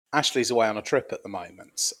Ashley's away on a trip at the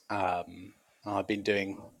moment. I've been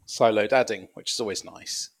doing solo dadding, which is always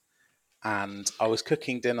nice. And I was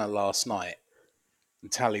cooking dinner last night,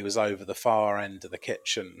 and Tally was over the far end of the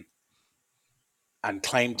kitchen and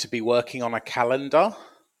claimed to be working on a calendar,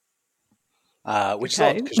 which is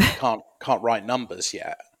odd because she can't write numbers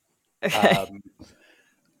yet.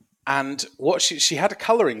 And what she had a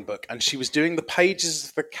colouring book, and she was doing the pages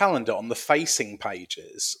of the calendar on the facing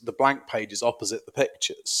pages, the blank pages opposite the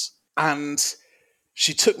pictures. And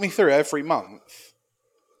she took me through every month,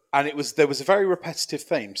 and there was a very repetitive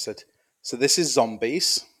theme. She said, "So this is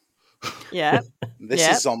zombies. Yeah. This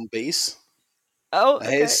is zombies. Oh,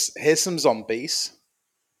 okay. Here's some zombies.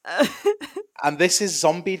 And this is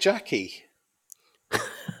Zombie Jackie."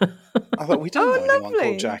 I thought, we don't know anyone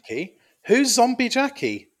called Jackie. Who's Zombie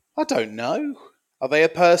Jackie? I don't know. Are they a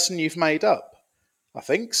person you've made up? I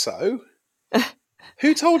think so.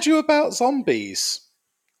 Who told you about zombies?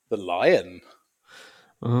 The lion.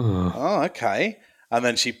 Oh, okay. And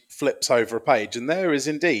then she flips over a page, and there is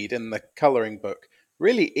indeed, in the colouring book,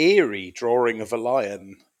 really eerie drawing of a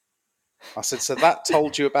lion. I said, "So that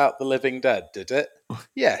told you about the living dead, did it?"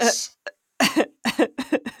 "Yes."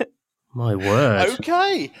 My word.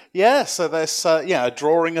 Okay. Yeah, so there's a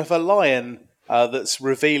drawing of a lion that's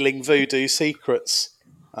revealing voodoo secrets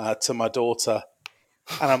to my daughter,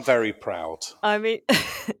 and I'm very proud. I mean,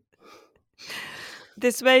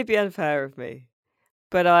 this may be unfair of me,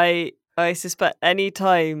 but I suspect any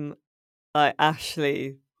time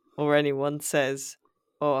Ashley or anyone says,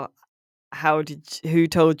 or who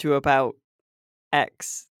told you about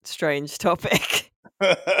X strange topic?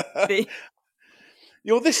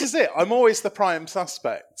 This is it. I'm always the prime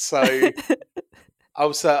suspect. So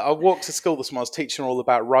I walked to school this morning. I was teaching all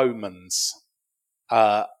about Romans,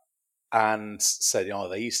 and said,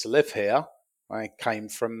 they used to live here. I came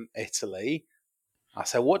from Italy. I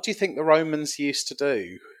said, "What do you think the Romans used to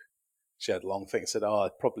do?" She had a long thing. Said, "I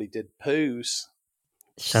probably did poos."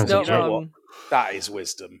 She's not wrong. That is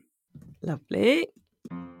wisdom. Lovely.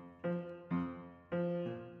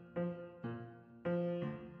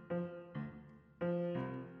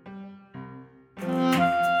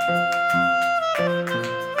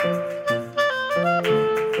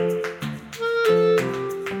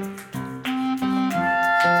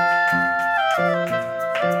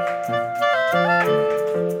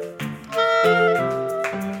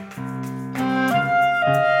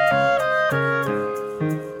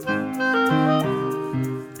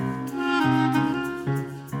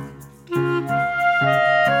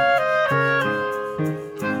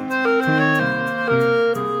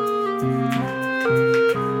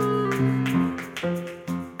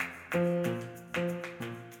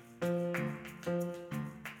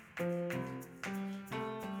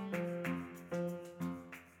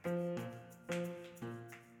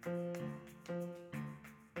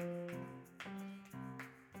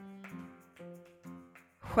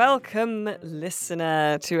 Welcome,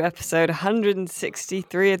 listener, to episode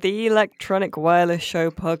 163 of the Electronic Wireless Show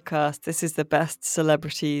podcast. This is the best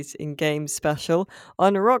celebrities in games special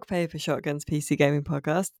on Rock Paper Shotgun's PC Gaming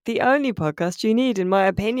Podcast, the only podcast you need, in my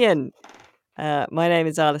opinion. My name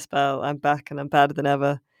is Alice Bell. I'm back and I'm better than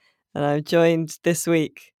ever. And I'm joined this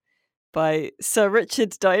week by Sir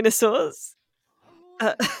Richard Dinosaurs.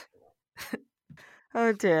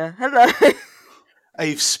 Oh dear. Hello.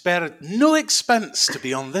 I've spared no expense to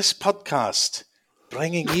be on this podcast,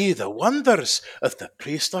 bringing you the wonders of the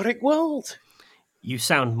prehistoric world. You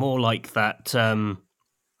sound more like that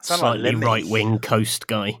slightly right-wing Coast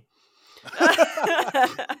guy.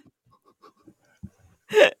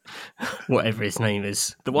 Whatever his name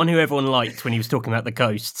is. The one who everyone liked when he was talking about the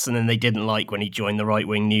coasts, and then they didn't like when he joined the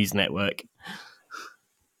right-wing news network.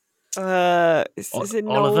 Is it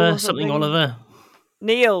Oliver? Something Oliver?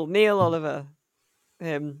 Neil Oliver.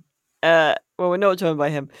 Him. Well, we're not joined by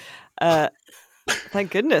him. Thank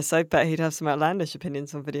goodness. I bet he'd have some outlandish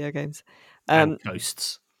opinions on video games. And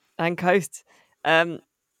coasts. And coasts. And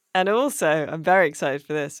also, I'm very excited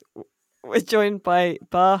for this. We're joined by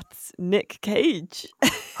Bath's Nick Cage.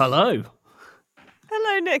 Hello.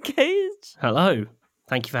 Hello, Nick Cage. Hello.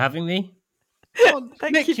 Thank you for having me.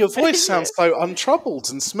 Nick, your voice sounds so untroubled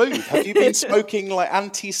and smooth. Have you been smoking like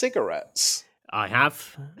anti-cigarettes? I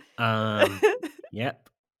have. Yep.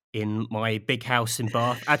 In my big house in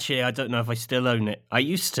Bath. Actually, I don't know if I still own it. I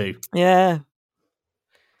used to. Yeah.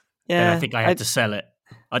 And I think I had to sell it.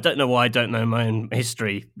 I don't know why I don't know my own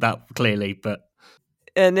history that clearly, but...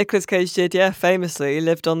 Nicolas Cage did, famously. He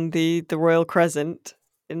lived on the Royal Crescent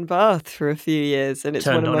in Bath for a few years. And it's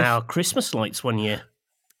turned on our Christmas lights one year.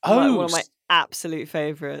 One of my absolute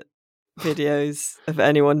favourite videos of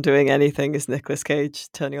anyone doing anything is Nicolas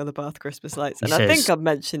Cage turning on the Bath Christmas lights. And I think I've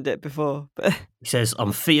mentioned it before. But he says,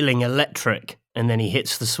 "I'm feeling electric," and then he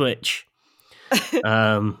hits the switch.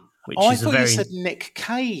 Which I is thought very... you said Nick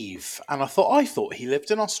Cave, and I thought he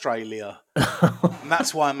lived in Australia. And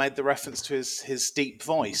that's why I made the reference to his deep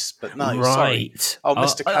voice. But no, right. Sorry. Oh,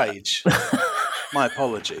 Mr. Cage. My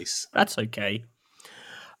apologies. That's okay.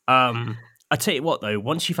 I tell you what, though,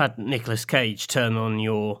 once you've had Nicolas Cage turn on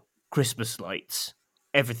your Christmas lights,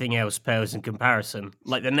 everything else pales in comparison.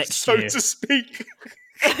 Like the next year, so to speak.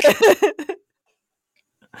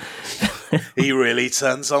 He really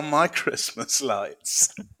turns on my Christmas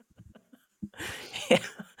lights. Yeah.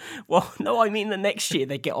 Well, no, I mean the next year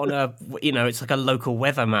they get on it's like a local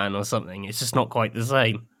weatherman or something. It's just not quite the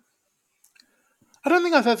same. I don't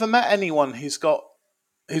think I've ever met anyone who's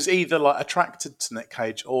either like attracted to Nick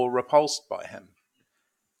Cage or repulsed by him.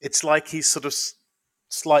 It's like he's sort of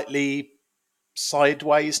slightly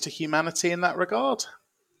sideways to humanity in that regard.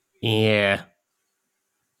 Yeah.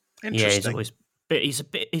 Interesting. Yeah,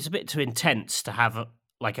 he's a bit too intense to have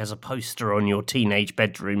as a poster on your teenage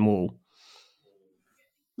bedroom wall.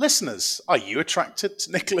 Listeners, are you attracted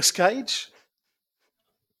to Nicolas Cage?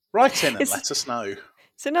 Write in and let us know.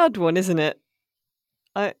 It's an odd one, isn't it?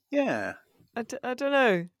 I don't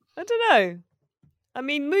know. I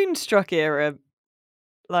mean, Moonstruck era,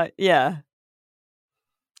 yeah.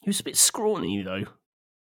 He was a bit scrawny, though.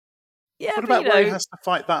 Yeah, what about where he has to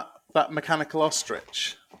fight that mechanical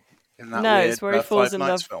ostrich in that weird it's where he falls in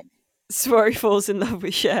love. Film? It's where he falls in love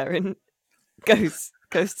with Cher and goes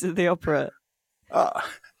to the opera.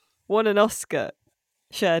 Won an Oscar.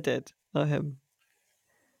 Cher did, not him.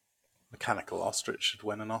 Mechanical Ostrich should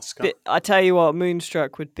win an Oscar. But I tell you what,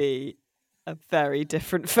 Moonstruck would be a very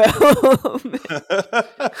different film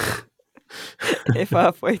if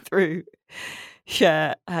halfway through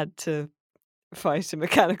Cher had to fight a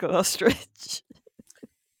mechanical ostrich.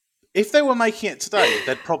 If they were making it today,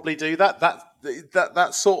 they'd probably do that.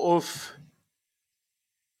 That sort of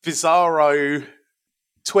bizarro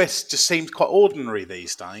twist just seems quite ordinary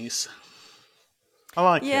these days. I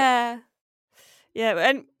like it. Yeah.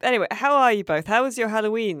 And anyway, how are you both? How was your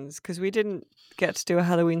Halloweens? Because we didn't get to do a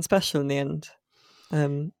Halloween special in the end.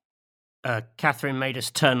 Catherine made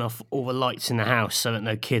us turn off all the lights in the house so that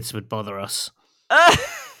no kids would bother us.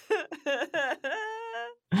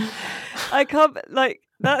 I can't,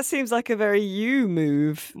 that seems like a very you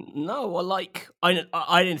move. No, well, I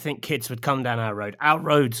didn't think kids would come down our road. Our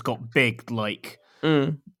road's got big,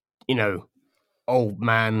 old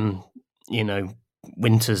man,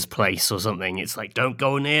 Winter's place or something. It's like, don't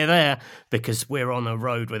go near there, because we're on a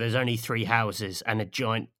road where there's only 3 houses and a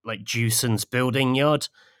giant, Jewson's building yard.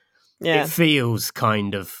 Yeah. It feels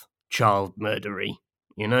kind of child murdery,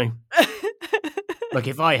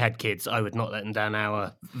 If I had kids, I would not let them down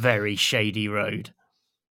our very shady road.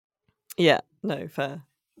 Yeah, no, fair.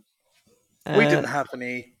 We didn't have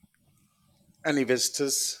any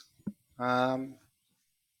visitors. It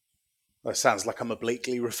sounds like I'm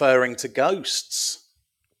obliquely referring to ghosts.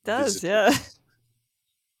 It does, visitors.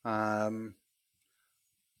 Yeah.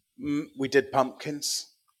 We did pumpkins.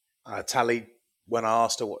 Tally, when I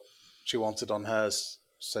asked her what she wanted on hers,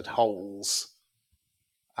 said holes,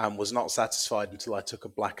 and was not satisfied until I took a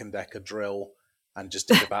Black & Decker drill and just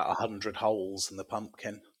did about 100 holes in the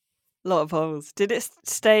pumpkin. A lot of holes. Did it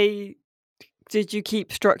stay? Did you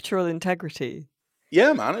keep structural integrity?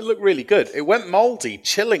 Yeah, man, it looked really good. It went mouldy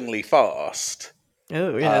chillingly fast.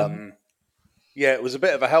 Oh, yeah. Yeah, it was a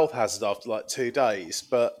bit of a health hazard after 2 days,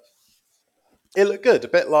 but it looked good. A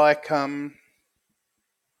bit like,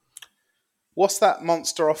 what's that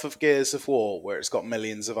monster off of Gears of War where it's got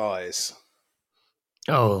millions of eyes?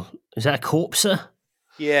 Oh, is that a Corpser?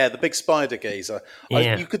 Yeah, the big spider geezer.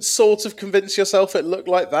 Yeah. You could sort of convince yourself it looked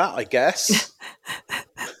like that, I guess.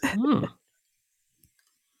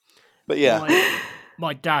 But yeah.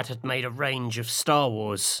 My dad had made a range of Star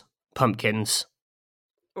Wars pumpkins.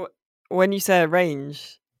 When you say a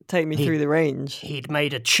range, take me through the range. He'd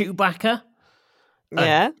made a Chewbacca,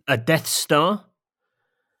 a Death Star,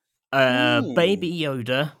 Baby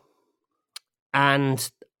Yoda,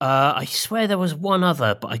 and I swear there was one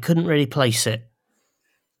other, but I couldn't really place it.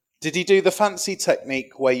 Did he do the fancy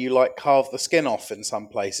technique where you carve the skin off in some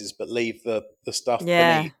places, but leave the stuff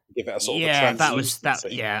beneath? Give it a sort of a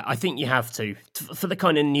translucency. Yeah, I think you have to for the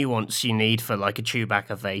kind of nuance you need for a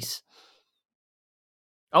Chewbacca face.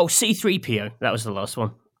 Oh, C-3PO, that was the last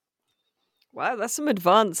one. Wow, that's some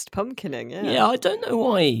advanced pumpkining. Yeah, I don't know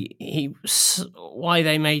why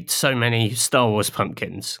they made so many Star Wars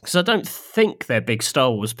pumpkins, because I don't think they're big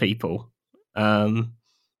Star Wars people. It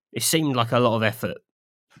seemed like a lot of effort,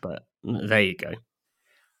 but There you go.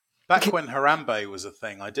 Back when Harambe was a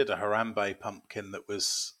thing, I did a Harambe pumpkin that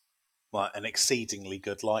was like an exceedingly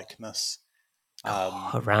good likeness.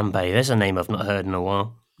 Harambe, there's a name I've not heard in a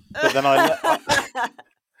while. But then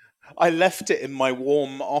I left it in my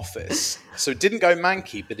warm office, so it didn't go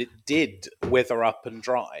manky, but it did wither up and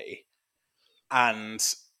dry, and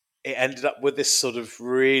it ended up with this sort of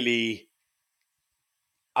really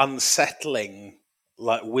unsettling,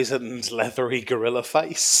 like wizened, leathery gorilla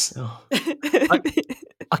face. Oh.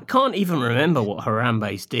 I can't even remember what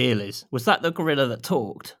Harambe's deal is. Was that the gorilla that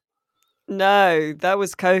talked? No, that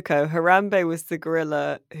was Coco. Harambe was the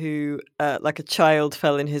gorilla who, like a child,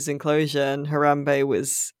 fell in his enclosure, and Harambe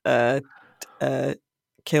was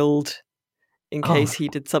killed in case he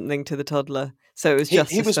did something to the toddler. So it was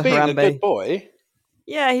justice he was for being Harambe. a good boy.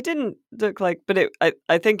 Yeah, he didn't look like, but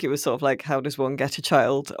I think it was sort of like, how does one get a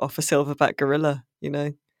child off a silverback gorilla? You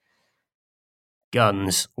know,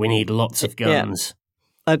 guns. We need lots of guns.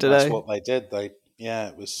 Yeah. I don't know. That's what they did.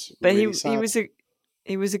 It was. But really sad.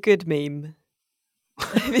 he was a good meme.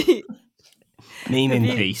 Meme in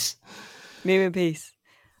peace. Meme in peace.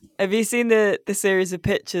 Have you seen the series of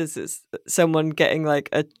pictures? It's someone getting like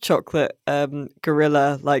a chocolate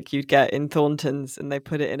gorilla like you'd get in Thornton's, and they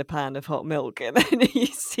put it in a pan of hot milk, and then you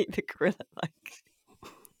see the gorilla like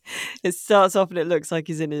it starts off and it looks like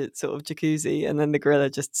he's in a sort of jacuzzi, and then the gorilla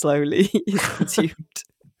just slowly is consumed.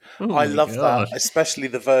 I love that, especially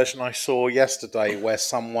the version I saw yesterday where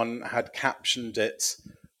someone had captioned it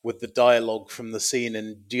with the dialogue from the scene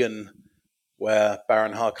in Dune where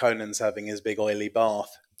Baron Harkonnen's having his big oily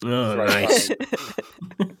bath. Oh, nice.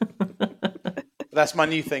 That's my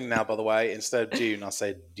new thing now, by the way. Instead of Dune, I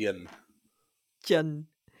say Dune. Dune.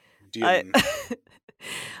 Dune.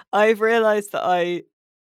 I've realised that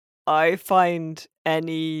I find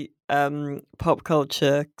any pop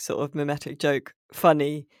culture sort of mimetic joke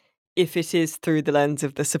funny if it is through the lens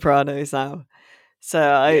of The Sopranos now.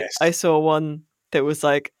 So I saw one that was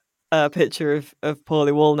like a picture of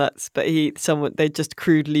Paulie Walnuts, but they just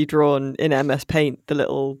crudely drawn in MS Paint the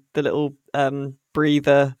little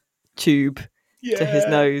breather tube to his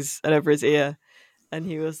nose and over his ear, and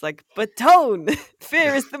he was like, "But Tone,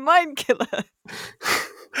 fear is the mind killer."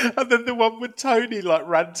 And then the one with Tony like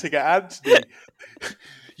ranting at Anthony,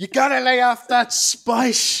 "You gotta lay off that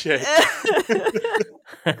spice shit.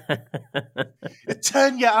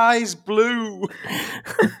 Turn your eyes blue."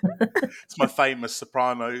 It's my famous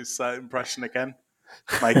Sopranos impression again.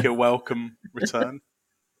 Make it a welcome return.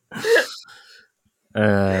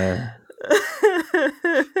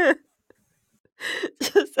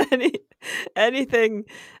 Just anything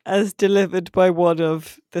as delivered by one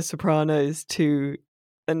of the Sopranos to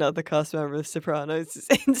another cast member of Sopranos is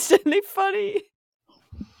instantly funny.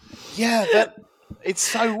 Yeah, it's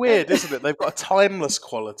so weird, isn't it? They've got a timeless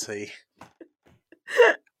quality.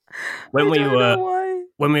 When we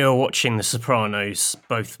were watching The Sopranos,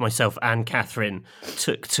 both myself and Catherine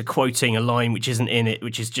took to quoting a line which isn't in it,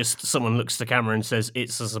 which is just someone looks at the camera and says,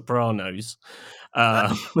 "It's The Sopranos,"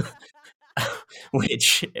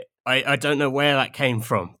 which I don't know where that came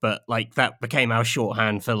from, but like that became our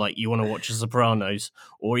shorthand for like, you want to watch The Sopranos,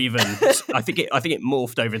 or even I think it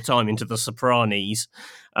morphed over time into The Sopranis.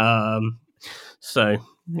 So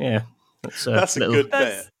yeah, that's a good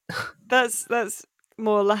bit. That's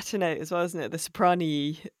more Latinate as well, isn't it? The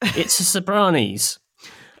Soprani. It's a Sopranis,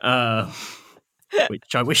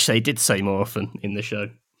 which I wish they did say more often in the show.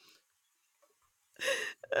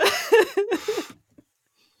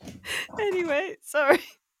 Anyway, sorry.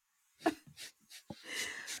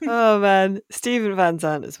 Oh man, Stephen Van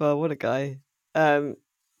Zandt as well. What a guy.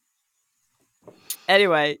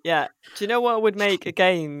 Anyway, yeah. Do you know what would make a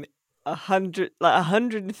game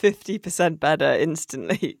 150% better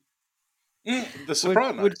instantly? The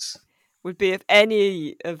Sopranos would be if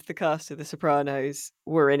any of the cast of The Sopranos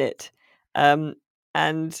were in it. And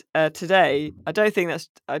today, I don't think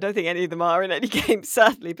any of them are in any games,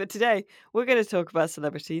 sadly. But today, we're going to talk about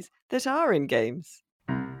celebrities that are in games.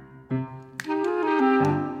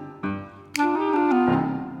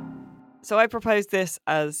 So I proposed this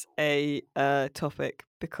as a topic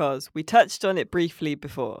because we touched on it briefly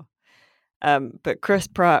before. But Chris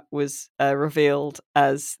Pratt was revealed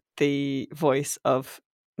as the voice of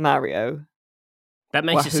Mario. That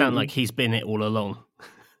makes it sound like he's been it all along.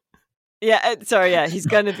 Yeah, he's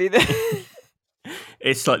going to be the...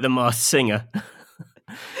 It's like the Masked Singer.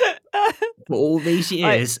 For all these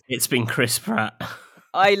years, it's been Chris Pratt.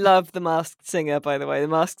 I love The Masked Singer, by the way. The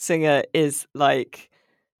Masked Singer is like...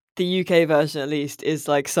 The UK version, at least, is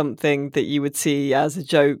like something that you would see as a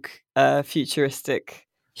joke, futuristic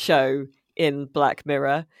show in Black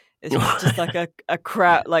Mirror. It's just like a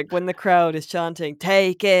crowd, like when the crowd is chanting,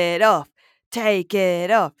 "Take it off, take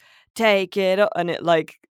it off, take it off," and it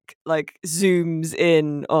like zooms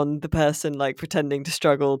in on the person like pretending to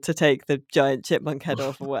struggle to take the giant chipmunk head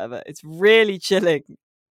off or whatever. It's really chilling.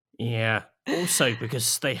 Yeah. Also,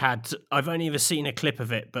 because I've only ever seen a clip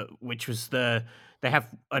of it, but which was they have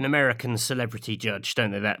an American celebrity judge,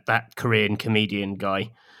 don't they? That Korean comedian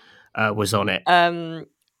guy was on it.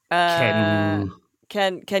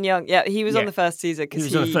 Ken Jeong. Yeah, he was on the first season. He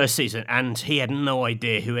was on the first season, and he had no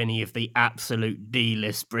idea who any of the absolute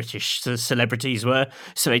D-list British celebrities were.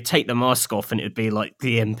 So they take the mask off, and it would be like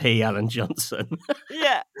the MP Alan Johnson.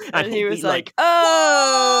 Yeah, and he was like,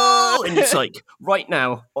 "Oh!" And it's like, right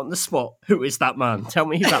now, on the spot, who is that man? Tell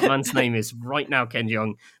me who that man's name is right now, Ken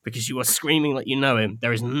Jeong, because you are screaming like you know him.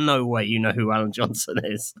 There is no way you know who Alan Johnson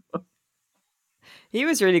is. He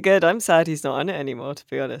was really good. I'm sad he's not on it anymore, to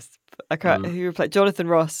be honest. I can't. Who replayed? Jonathan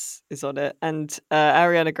Ross is on it, and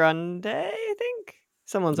Ariana Grande, I think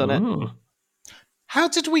someone's on it. How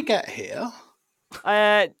did we get here?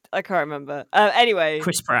 I can't remember. Anyway,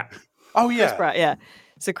 Chris Pratt. Oh yeah, Chris Pratt. Yeah.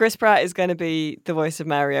 So Chris Pratt is going to be the voice of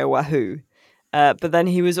Mario Wahoo, but then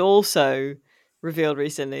he was also revealed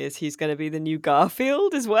recently as he's going to be the new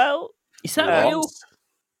Garfield as well. Is that real?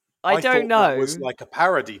 I don't know. That was like a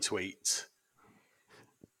parody tweet.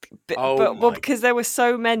 But because there were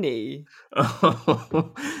so many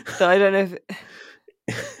that I don't know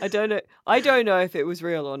if I don't know if it was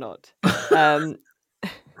real or not.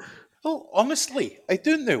 Well, honestly, I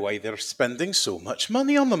don't know why they're spending so much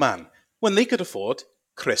money on the man when they could afford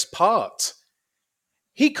Chris Pratt.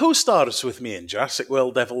 He co-stars with me in Jurassic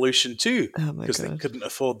World Evolution 2 because they couldn't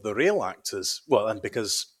afford the real actors. Well, and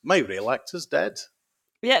because my real actor's dead.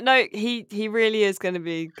 Yeah, no, he really is going to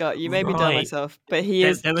be. You made me doubt myself, but he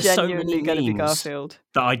is genuinely going to be Garfield.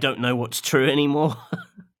 That I don't know what's true anymore.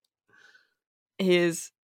 He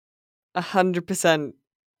is 100%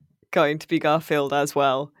 going to be Garfield as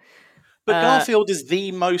well. But Garfield is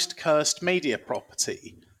the most cursed media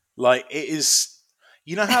property. Like, it is.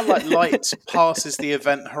 You know how like light passes the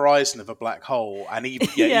event horizon of a black hole, and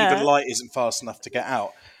even light isn't fast enough to get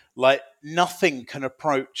out. Like, nothing can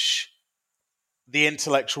approach the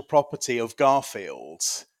intellectual property of Garfield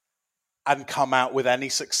and come out with any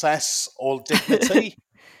success or dignity.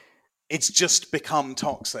 It's just become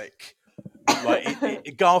toxic.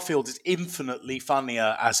 Like Garfield is infinitely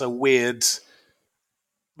funnier as a weird,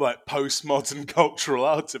 like postmodern cultural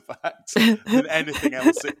artifact than anything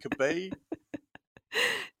else it could be.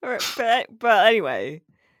 But anyway,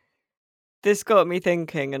 this got me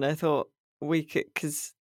thinking, and I thought we could,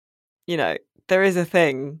 because there is a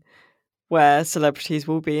thing where celebrities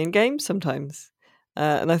will be in games sometimes.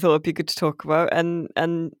 And I thought it'd be good to talk about.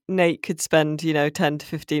 And Nate could spend, 10 to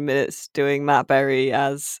 15 minutes doing Matt Berry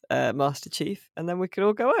as Master Chief, and then we could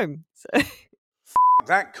all go home. So.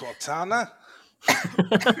 That, Cortana.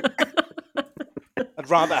 I'd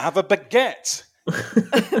rather have a baguette.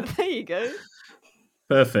 There you go.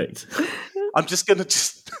 Perfect. I'm just going to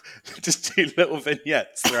just do little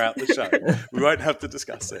vignettes throughout the show. We won't have to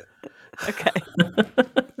discuss it. Okay.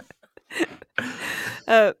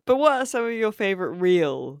 But what are some of your favourite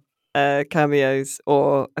real cameos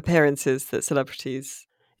or appearances that celebrities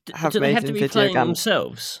have made in video games? Do they have to be playing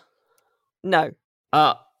themselves? No.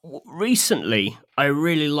 Recently, I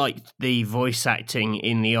really liked the voice acting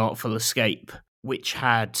in The Artful Escape, which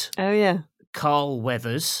had Carl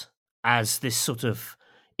Weathers as this sort of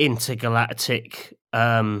intergalactic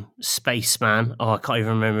spaceman. I can't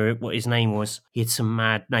even remember what his name was. He had some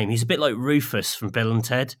mad name. He's a bit like Rufus from Bill and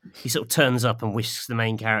Ted. He sort of turns up and whisks the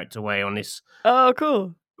main character away on this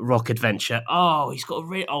cool rock adventure. He's got a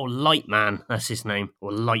Lightman, that's his name,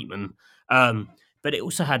 or Lightman. But it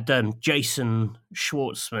also had Jason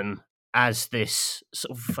Schwartzman as this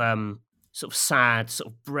sort of sad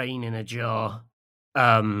sort of brain in a jar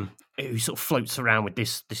who sort of floats around with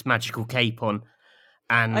this magical cape on.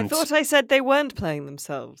 And I thought I said they weren't playing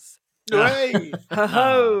themselves. Hey!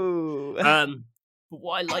 Ho-ho! But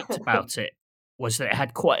what I liked about it was that it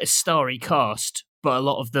had quite a starry cast, but a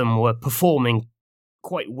lot of them were performing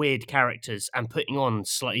quite weird characters and putting on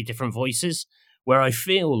slightly different voices, where I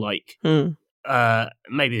feel like,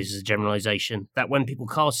 maybe this is a generalization, that when people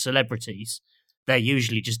cast celebrities, they're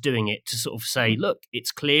usually just doing it to sort of say, look,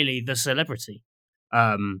 it's clearly the celebrity.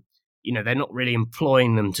 They're not really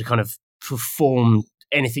employing them to kind of perform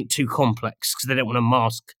anything too complex because they don't want to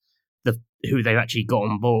mask who they've actually got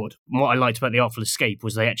on board. And what I liked about The Artful Escape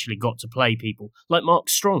was they actually got to play people. Like Mark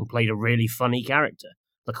Strong played a really funny character,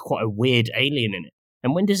 like quite a weird alien in it.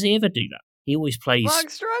 And when does he ever do that? He always plays... Mark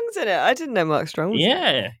Strong's in it. I didn't know Mark Strong was in it.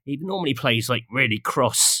 Yeah, he normally plays like really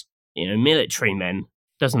cross military men,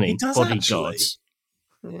 doesn't he? He does, Bodyguards.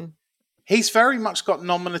 Yeah. He's very much got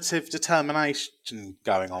nominative determination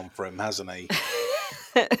going on for him, hasn't he?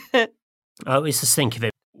 I always just think of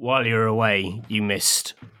it. While you were away, you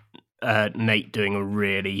missed Nate doing a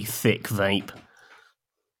really thick vape.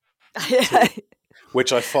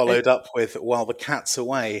 Which I followed up with, while the cat's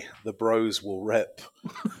away, the bros will rip.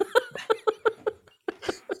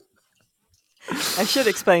 I should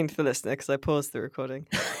explain to the listener, because I paused the recording.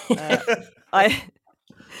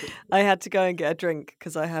 I had to go and get a drink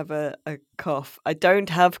because I have a cough. I don't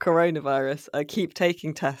have coronavirus. I keep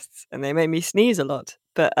taking tests and they make me sneeze a lot.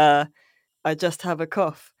 But I just have a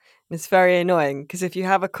cough. And it's very annoying because if you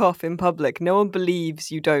have a cough in public, no one believes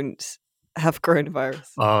you don't have coronavirus.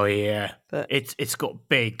 Oh, yeah. But it's got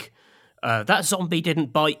big, that zombie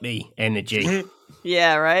didn't bite me energy.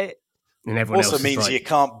 Yeah, right? And everyone also else means like, you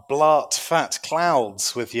can't blart fat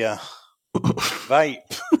clouds with your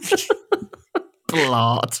vape.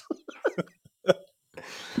 Blart.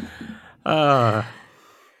 But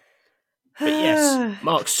yes,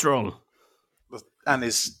 Mark Strong. And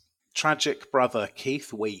his tragic brother,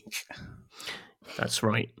 Keith Week. That's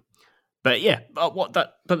right. But yeah,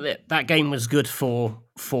 that game was good for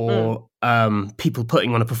people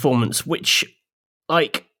putting on a performance, which,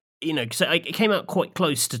 like, because it came out quite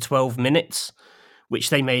close to 12 minutes,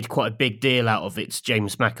 which they made quite a big deal out of. It's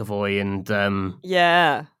James McAvoy and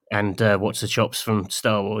what's the chops from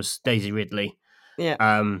Star Wars, Daisy Ridley.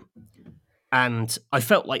 Yeah. And I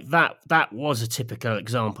felt like that was a typical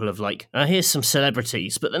example of like, here's some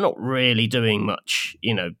celebrities, but they're not really doing much.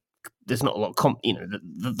 There's not a lot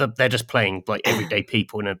of they're just playing like everyday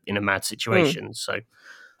people in a mad situation. So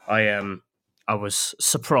I was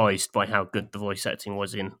surprised by how good the voice acting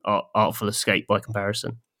was in Artful Escape by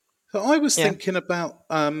comparison. So I was thinking about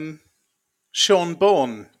Sean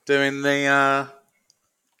Bourne doing the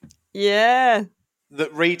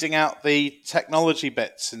reading out the technology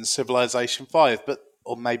bits in Civilization 5,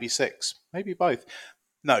 or maybe 6, maybe both.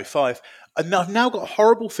 No, 5. And I've now got a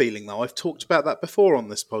horrible feeling, though. I've talked about that before on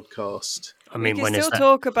this podcast. I mean, we can still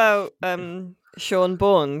talk about Sean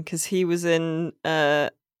Bourne, because he was in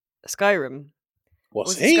Skyrim.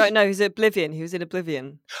 Was he? No, he's Oblivion. He was in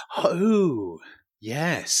Oblivion. Oh,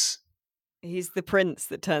 yes. He's the prince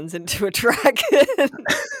that turns into a dragon.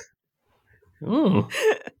 Ooh.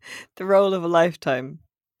 The role of a lifetime.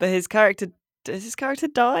 But does his character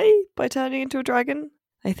die by turning into a dragon?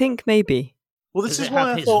 I think maybe. Well, this is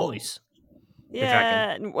why I thought. Voice?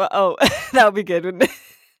 Yeah. Well, that would be good, wouldn't it?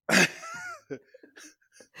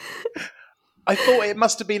 I thought it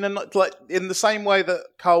must have been in the same way that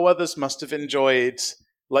Carl Weathers must have enjoyed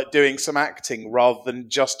like doing some acting rather than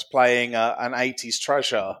just playing an 80s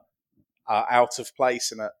treasure out of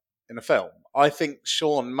place in a film. I think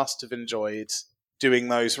Sean must have enjoyed doing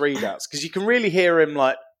those readouts because you can really hear him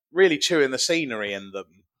like really chewing the scenery in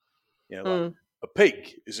them. A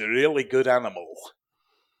pig is a really good animal.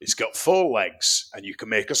 It's got 4 legs and you can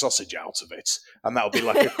make a sausage out of it. And that'll be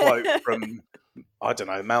like a quote from, I don't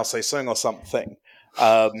know, Mao Tse-tung or something.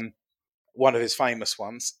 One of his famous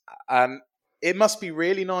ones. And it must be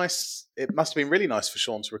really nice. It must have been really nice for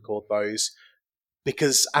Sean to record those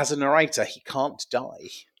because as a narrator, he can't die.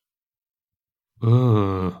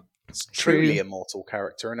 It's truly a mortal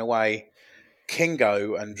character in a way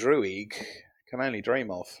Kingo and Druig can only dream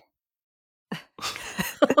of.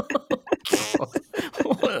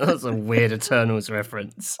 That's a weird Eternals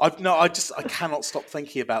reference. I cannot stop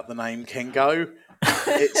thinking about the name Kingo.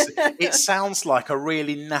 It sounds like a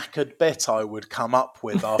really knackered bit I would come up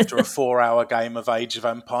with after a 4-hour game of Age of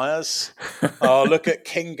Empires. Oh, look at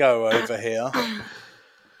Kingo over here.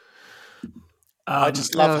 I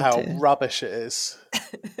just love how rubbish it is.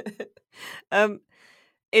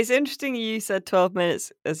 It's interesting you said 12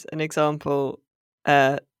 minutes as an example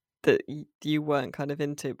that you weren't kind of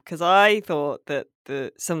into, because I thought that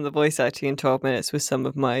some of the voice acting in 12 minutes was some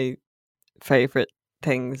of my favourite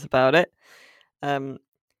things about it.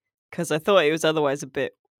 Because I thought it was otherwise a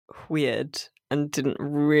bit weird and didn't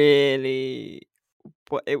really...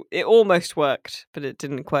 It almost worked, but it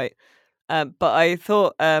didn't quite. But I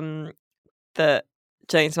thought that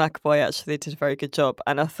James McAvoy actually did a very good job,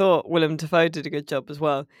 and I thought Willem Dafoe did a good job as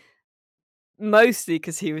well. Mostly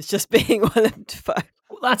because he was just being Willem Dafoe.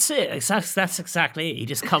 Well, that's it. That's exactly it. He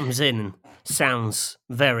just comes in and sounds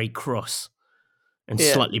very cross and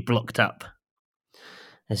slightly blocked up,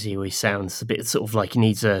 as he always sounds. A bit sort of like he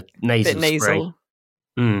needs a nasal spray.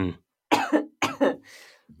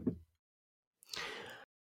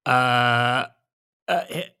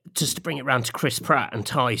 just to bring it round to Chris Pratt and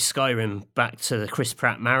tie Skyrim back to the Chris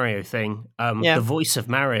Pratt Mario thing, the voice of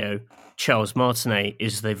Mario, Charles Martinet,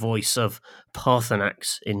 is the voice of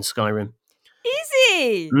Paarthurnax in Skyrim. Is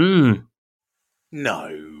he?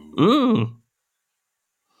 No.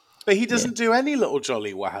 But he doesn't do any little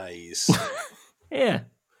jolly ways. Yeah.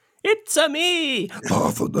 It's a me,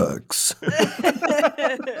 Paarthurnax.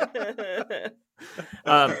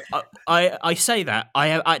 I say that. I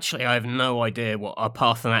have no idea what a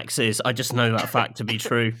Paarthurnax is. I just know that fact to be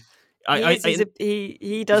true.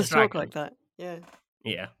 He does talk like that. Yeah.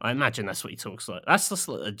 Yeah, I imagine that's what he talks like. That's just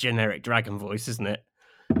like a generic dragon voice, isn't it?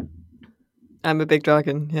 I'm a big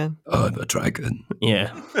dragon, yeah. I'm a dragon.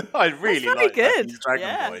 Yeah. I really like good.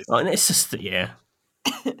 Dragon voice. And it's just,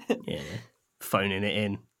 phoning it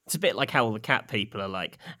in. It's a bit like how all the cat people are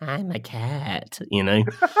like, I'm a cat, you know?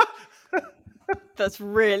 That's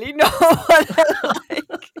really not what I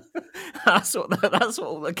like. That's what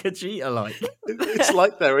all the Khajiit are like. It's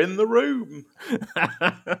like they're in the room.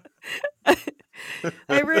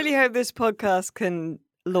 I really hope this podcast can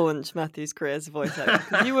launch Matthew's career as a voice actor,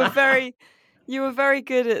 because you were very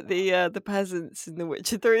good at the peasants in The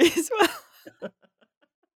Witcher 3 as well.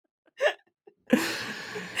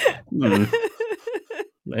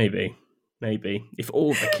 Maybe. If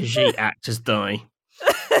all the Khajiit actors die,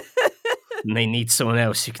 and they need someone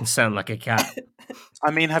else who can sound like a cat. I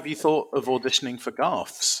mean, have you thought of auditioning for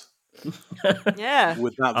Garths? Yeah.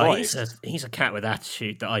 With that voice? He's a cat with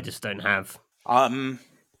attitude that I just don't have. I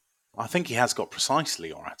think he has got precisely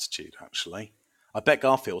your attitude, actually. I bet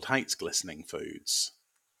Garfield hates glistening foods.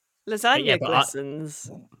 Lasagna glistens.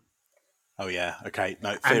 Oh yeah, okay.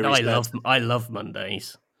 No, and I love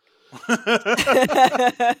Mondays.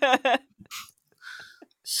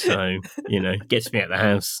 So, gets me at the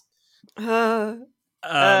house.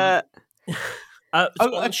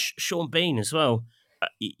 Sean Bean as well.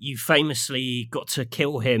 You famously got to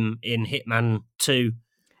kill him in Hitman 2.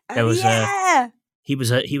 There was he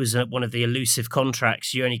was one of the elusive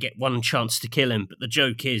contracts. You only get one chance to kill him, but the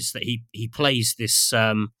joke is that he plays this.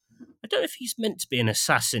 I don't know if he's meant to be an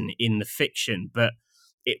assassin in the fiction, but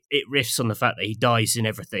it riffs on the fact that he dies in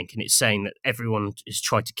everything, and it's saying that everyone has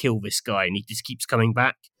tried to kill this guy, and he just keeps coming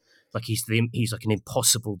back. Like he's like an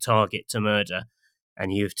impossible target to murder,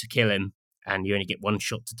 and you have to kill him, and you only get one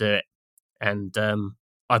shot to do it. And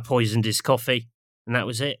I poisoned his coffee, and that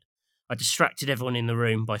was it. I distracted everyone in the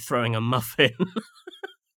room by throwing a muffin.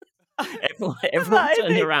 everyone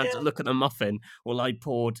turned around to look at the muffin while I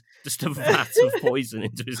poured just a vat of poison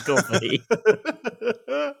into his coffee.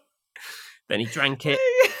 Then he drank it,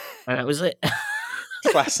 and that was it.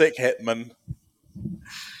 Classic Hitman.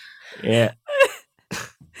 Imagine Yeah.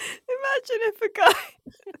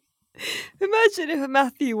 Imagine if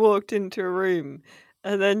Matthew walked into a room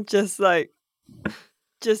and then just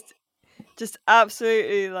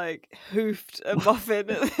absolutely hoofed a muffin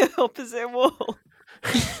at the opposite wall.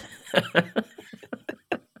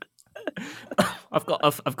 I've got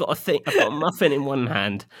a muffin in one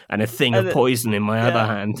hand and a thing of poison in my other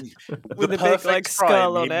hand. With a big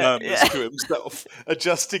skull on it. He murmurs to himself,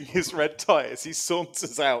 adjusting his red tie as he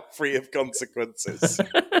saunters out free of consequences.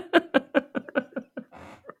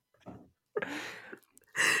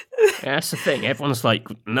 Yeah, that's the thing. Everyone's like,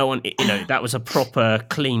 no one, that was a proper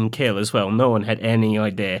clean kill as well. No one had any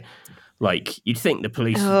idea. Like, you'd think the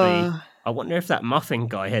police would be, I wonder if that muffin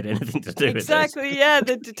guy had anything to do with this. Exactly, yeah.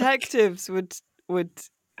 The detectives would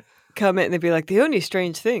come in and they'd be like, the only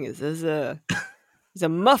strange thing is there's a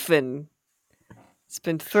muffin. It's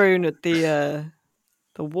been thrown at the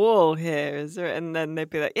wall here. Is there? And then they'd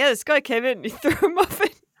be like, yeah, this guy came in and he threw a muffin.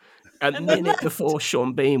 A minute before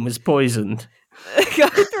Sean Bean was poisoned. The guy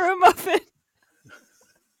threw a muffin.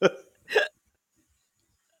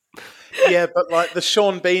 Yeah, but the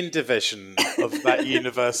Sean Bean division of that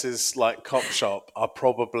universe's cop shop are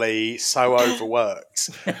probably so overworked.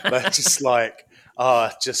 They're just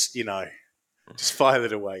just file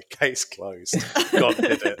it away. Case closed. God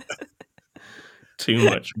did it. Too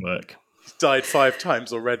much work. Died 5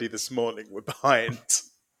 times already this morning. We're behind.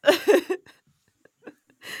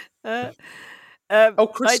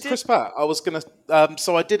 Chris Pratt. I was gonna.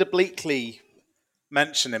 So I did obliquely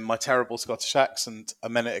mention in my terrible Scottish accent a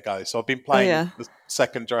minute ago. So I've been playing the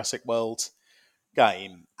second Jurassic World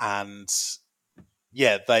game, and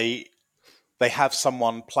they have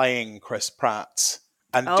someone playing Chris Pratt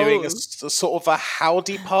and doing a sort of a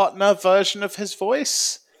howdy partner version of his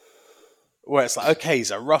voice, where it's like, okay,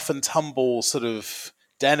 he's a rough and tumble sort of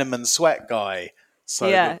denim and sweat guy.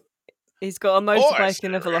 So he's got a motorbike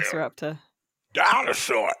and a velociraptor.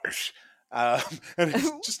 Dinosaurs. And it's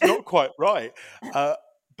just not quite right.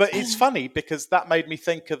 But But it's funny because that made me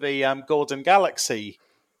think of the Gordon Galaxy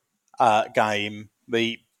game,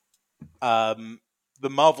 the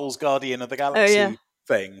Marvel's Guardian of the Galaxy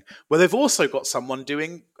thing, where they've also got someone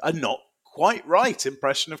doing a not quite right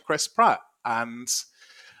impression of Chris Pratt. And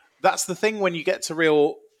that's the thing when you get to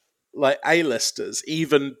real like A-listers,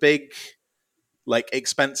 even big like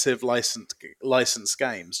expensive licensed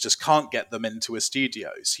games just can't get them into a studio.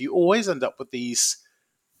 So you always end up with these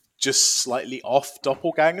just slightly off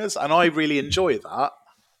doppelgangers, and I really enjoy that.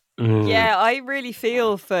 Yeah, I really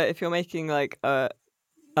feel for if you're making like a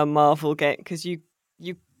Marvel game, because you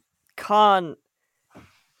can't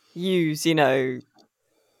use, you know,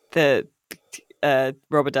 the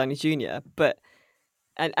Robert Downey Jr. but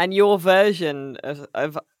and your version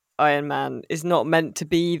of Iron Man is not meant to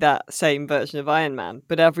be that same version of Iron Man,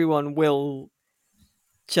 but everyone will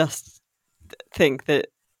just think that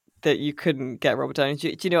you couldn't get Robert Downey Jr.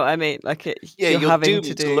 Do you know what I mean? Like, you're having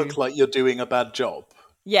doomed to look like you're doing a bad job.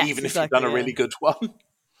 Yes, even if you've done a really good one.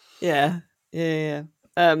 Yeah.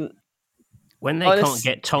 When they can't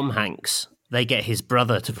get Tom Hanks, they get his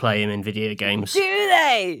brother to play him in video games. Do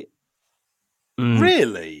they?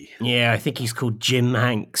 Really? Yeah, I think he's called Jim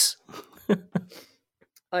Hanks.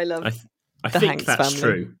 I love. I think Hanks that's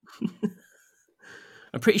family. true.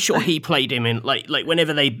 I'm pretty sure he played him in like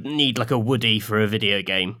whenever they need like a Woody for a video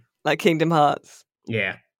game, like Kingdom Hearts.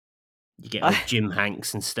 Yeah, you get Jim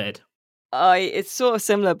Hanks instead. It's sort of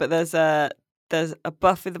similar, but there's a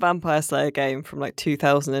Buffy the Vampire Slayer game from like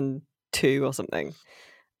 2002 or something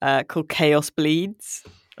called Chaos Bleeds.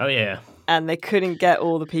 Oh yeah, and they couldn't get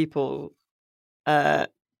all the people to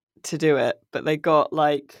do it, but they got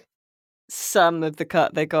like some of the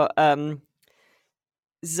cut. They got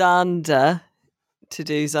Xander to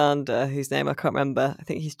do Xander, whose name I can't remember. I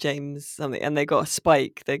think he's James something. And they got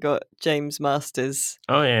Spike. They got James Masters.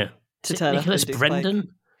 Oh yeah, to turn Nicholas up and do Brendan.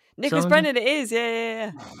 Spike. Nicholas Brendan, it is,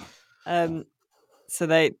 yeah. So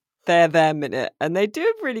they're them in it, and they do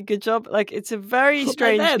a really good job. Like, it's a very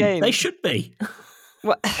strange game. They should be.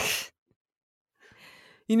 What?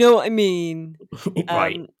 You know what I mean?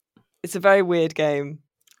 Right. It's a very weird game,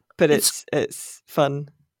 but it's fun.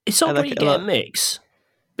 It's odd when you get a mix,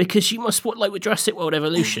 because you must like with Jurassic World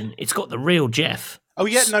Evolution, it's got the real Jeff. Oh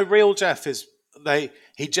yeah, no, real Jeff is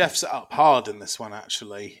he Jeffs it up hard in this one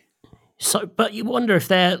actually. So, but you wonder if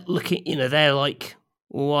they're looking, you know, they're like,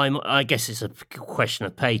 well, I guess it's a question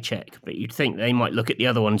of paycheck, but you'd think they might look at the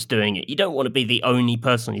other ones doing it. You don't want to be the only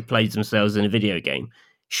person who plays themselves in a video game.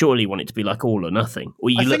 Surely you want it to be like all or nothing,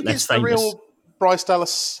 or you look less famous. I think it's the real Bryce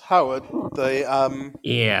Dallas Howard.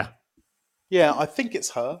 Yeah, I think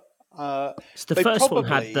it's her. So the first one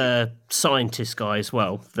had the scientist guy as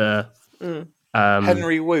well.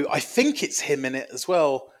 Henry Wu. I think it's him in it as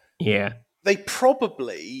well. Yeah, they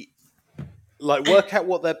probably like work out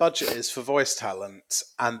what their budget is for voice talent,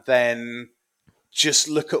 and then just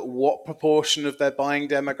look at what proportion of their buying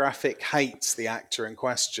demographic hates the actor in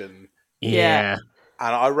question. Yeah.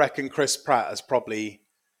 And I reckon Chris Pratt has probably,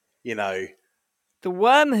 you know... The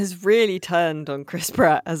worm has really turned on Chris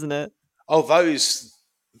Pratt, hasn't it? Oh, those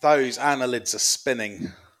annelids are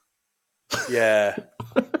spinning. Yeah.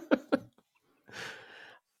 He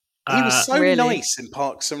was so really nice in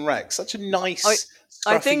Parks and Rec. Such a nice...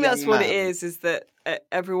 I think that's what it is that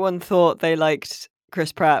everyone thought they liked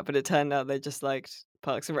Chris Pratt, but it turned out they just liked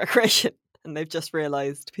Parks and Recreation, and they've just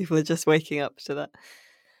realised people are just waking up to that.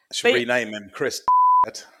 I should rename him Chris.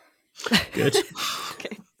 Good.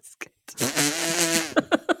 Okay, that's good.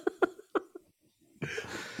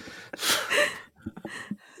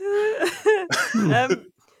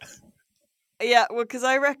 Yeah, well, because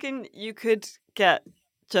I reckon you could get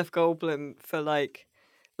Jeff Goldblum for like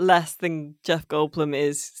less than Jeff Goldblum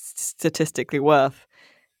is statistically worth,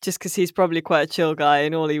 just because he's probably quite a chill guy,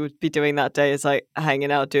 and all he would be doing that day is like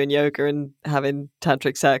hanging out, doing yoga, and having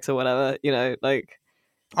tantric sex or whatever. You know, like.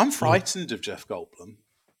 I'm frightened of Jeff Goldblum.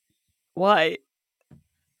 Why?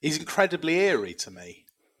 He's incredibly eerie to me.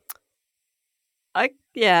 I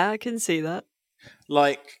can see that.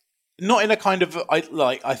 Like, not in a kind of I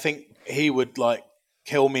think he would like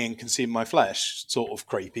kill me and consume my flesh, sort of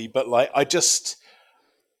creepy. But like,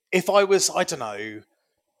 if I was, I don't know,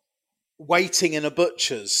 waiting in a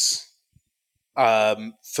butcher's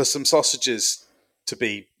for some sausages to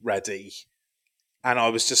be ready, and I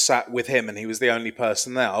was just sat with him and he was the only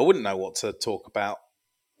person there, I wouldn't know what to talk about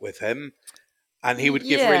with him. And he would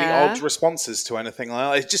give really odd responses to anything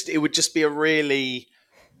like that. It would just be a really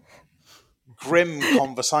grim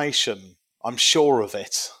conversation. I'm sure of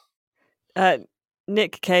it.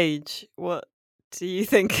 Nick Cage, what do you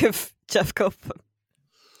think of Jeff Goldblum?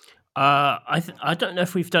 I don't know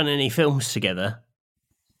if we've done any films together.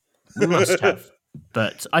 We must have.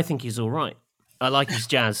 But I think he's all right. I like his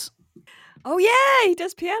jazz. Oh, yeah, he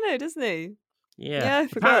does piano, doesn't he? Yeah, I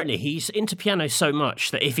forgot. Apparently, he's into piano so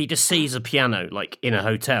much that if he just sees a piano, like in a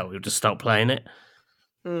hotel, he'll just start playing it.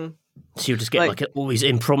 Mm. So you'll just get like all these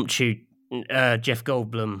impromptu Jeff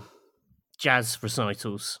Goldblum jazz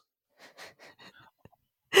recitals.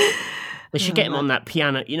 They should get him on that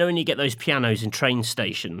piano. You know when you get those pianos in train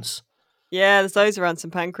stations? Yeah, there's those around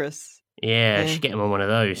St Pancras. Yeah, should get him on one of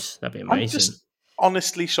those. That'd be amazing. I'm just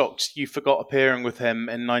honestly shocked you forgot appearing with him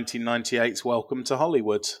in 1998's Welcome to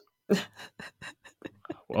Hollywood.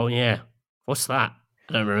 Oh, yeah. What's that?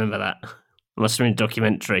 I don't remember that. It must have been a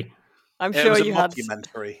documentary. I'm sure you had a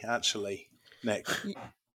documentary, actually, Nick.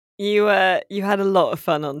 You had a lot of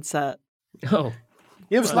fun on set. Oh.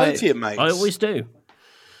 Yeah, it was loads of your mates. I always do.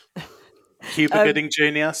 Cuba Gooding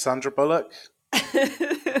Jr., Sandra Bullock,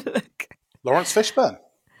 Lawrence Fishburne.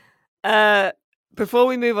 Before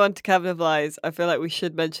we move on to Cabin of Lies, I feel like we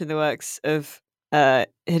should mention the works of Hideo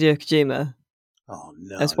Kojima. Oh,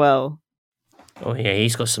 no. As well. Oh, yeah,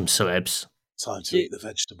 he's got some celebs. Time to eat the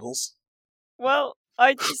vegetables. Well,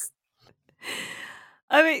 I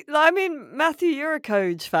mean, Matthew, you're a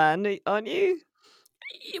Coj fan, aren't you?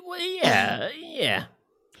 Well, yeah.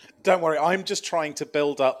 Don't worry, I'm just trying to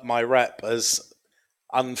build up my rep as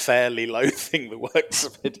unfairly loathing the works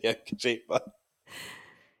of Hideo Kojima.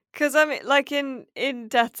 Because, I mean, like in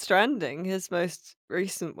Death Stranding, his most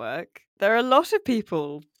recent work, there are a lot of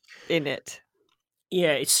people in it.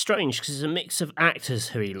 Yeah, it's strange because it's a mix of actors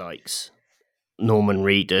who he likes. Norman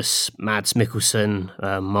Reedus, Mads Mikkelsen,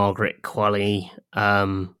 Margaret Qualley,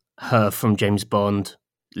 her from James Bond,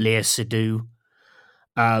 Léa Seydoux.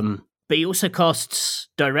 But he also casts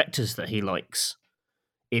directors that he likes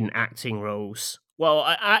in acting roles. Well,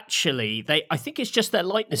 I think it's just their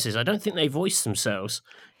likenesses. I don't think they voice themselves.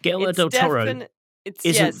 Guillermo del Toro. It's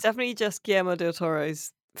definitely just Guillermo del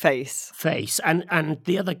Toro's face. And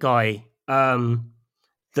the other guy,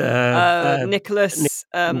 Nicholas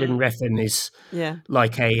Lyndon Refn is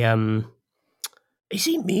like a is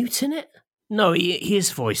he mute in it? No, he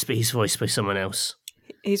is voiced, but he's voiced by someone else.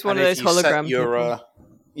 He's one of those hologram people.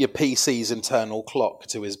 Your PC's internal clock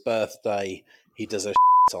to his birthday, he does a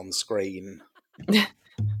on screen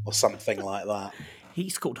or something like that.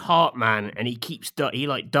 He's called Heartman, and he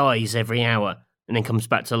dies every hour and then comes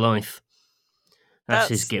back to life. That's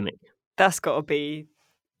his gimmick. That's got to be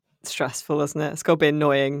stressful, isn't it? It's got to be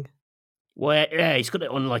annoying. Well, yeah, he's got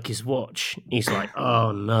it on like his watch. He's like,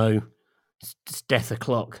 oh no, it's death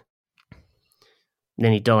o'clock. And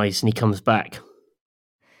then he dies and he comes back.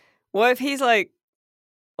 What if he's like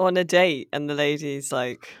on a date and the lady's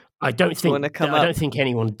like, I don't think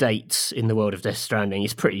anyone dates in the world of Death Stranding.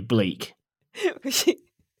 It's pretty bleak. But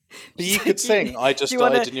you could sing "I Just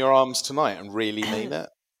Died in Your Arms Tonight" and really mean it.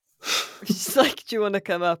 She's like, do you want to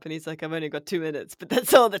come up? And he's like, I've only got 2 minutes, but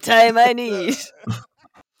that's all the time I need.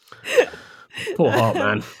 Poor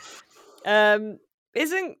Heartman.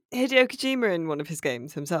 Isn't Hideo Kojima in one of his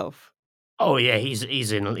games himself? Oh yeah,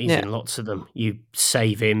 he's in lots of them. You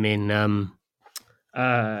save him in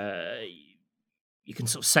you can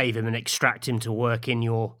sort of save him and extract him to work in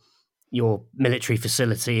your military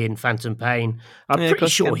facility in Phantom Pain. I'm pretty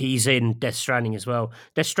sure he's in Death Stranding as well.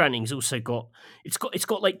 Death Stranding's also got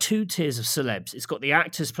like 2 tiers of celebs. It's got the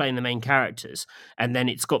actors playing the main characters, and then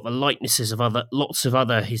it's got the likenesses of lots of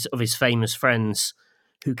his famous friends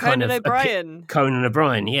who Conan O'Brien,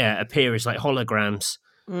 appear as like holograms.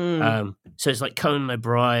 So it's like Conan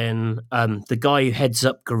O'Brien, the guy who heads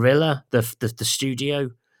up Guerrilla, the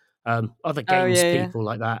studio. Other games people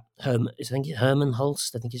like that. I think Herman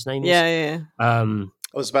Hulst, I think his name is. Yeah. I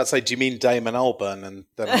was about to say, do you mean Damon Albarn? And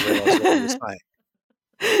then I realised what he was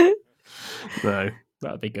saying. No,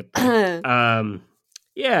 that'd be good.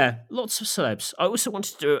 Yeah, lots of celebs. I also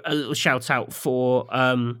wanted to do a little shout out for.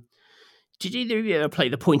 Did either of you ever play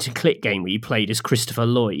the point and click game where you played as Christopher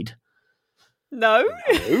Lloyd? No.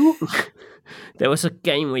 There was a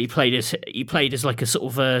game where you played as like a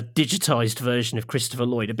sort of a digitized version of Christopher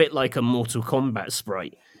Lloyd, a bit like a Mortal Kombat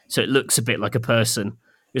sprite. So it looks a bit like a person.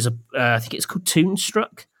 There's I think it's called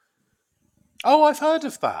Toonstruck. Oh, I've heard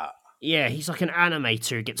of that. Yeah, he's like an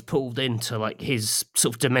animator who gets pulled into like his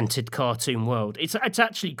sort of demented cartoon world. It's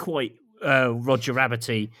actually quite Roger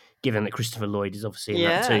Rabbity, given that Christopher Lloyd is obviously in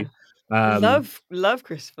that too. Love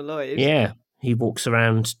Christopher Lloyd. Yeah, he walks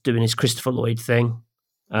around doing his Christopher Lloyd thing.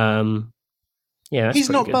 Yeah, he's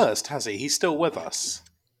not burst, has he? He's still with us.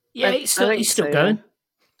 Yeah, he's still going.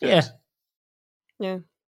 Yeah.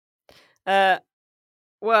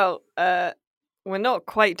 Well, we're not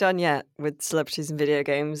quite done yet with celebrities and video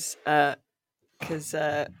games because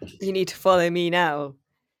you need to follow me now.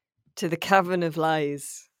 to the Cavern of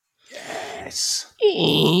Lies. Yes.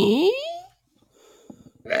 The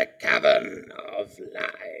Cavern of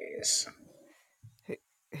Lies.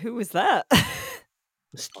 Who was that?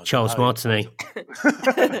 It's Charles Martinet.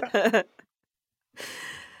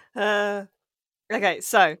 Okay,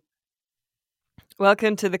 so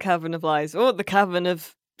welcome to the Cavern of Lies, or the Cavern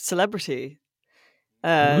of Celebrity.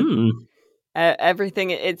 Everything.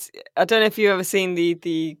 It's. I don't know if you've ever seen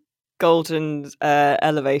the golden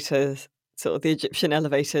elevators, sort of the Egyptian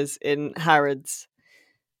elevators in Harrods,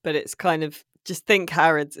 but it's kind of just think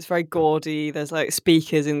Harrods. It's very gaudy. There's like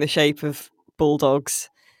speakers in the shape of bulldogs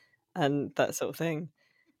and that sort of thing.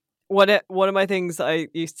 One of my things that I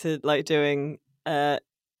used to like doing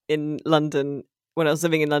in London when I was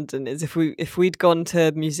living in London is if we'd gone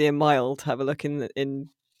to Museum Mile to have a look in the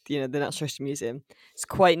Natural History Museum. It's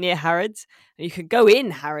quite near Harrods, and you can go in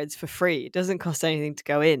Harrods for free. It doesn't cost anything to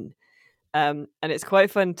go in, and it's quite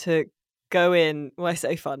fun to go in. Well, I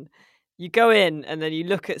say fun. You go in and then you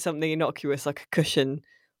look at something innocuous like a cushion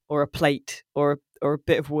or a plate or a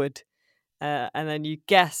bit of wood, and then you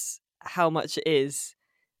guess how much it is.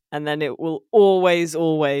 And then it will always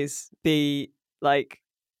be like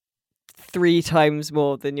 3 times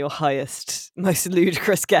more than your highest, most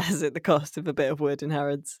ludicrous guess at the cost of a bit of wood in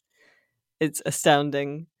Harrods. It's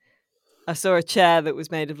astounding. I saw a chair that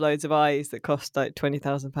was made of loads of eyes that cost like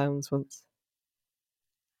 £20,000 once.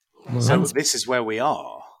 So this is where we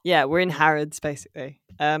are. Yeah, we're in Harrods, basically.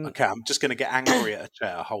 Okay, I'm just going to get angry at a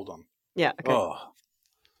chair. Hold on. Yeah, okay. Oh,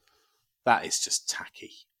 that is just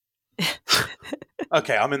tacky.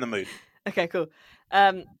 Okay, I'm in the mood. Okay, cool.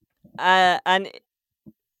 And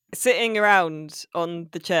sitting around on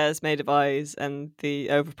the chairs made of eyes and the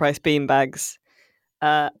overpriced beanbags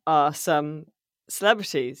are some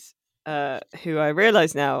celebrities who I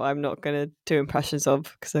realise now I'm not going to do impressions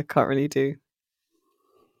of because I can't really do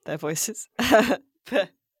their voices. But,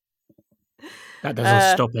 that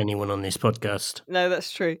doesn't stop anyone on this podcast. No,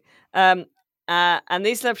 that's true. And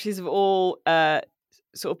these celebrities have all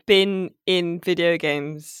sort of been in video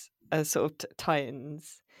games as sort of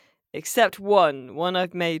tie-ins, except one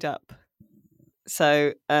I've made up.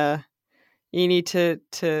 So you need to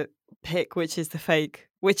pick which is the fake,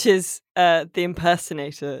 which is the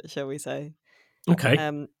impersonator, shall we say? Okay.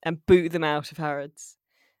 And boot them out of Harrods.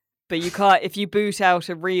 But you can't. If you boot out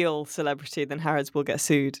a real celebrity, then Harrods will get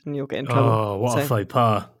sued and you'll get in trouble. Oh, what a faux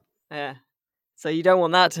pas! Yeah. So you don't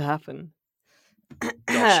want that to happen.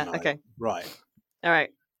 Gosh, no. Okay. Right. All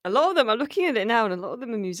right. A lot of them, I'm looking at it now, and a lot of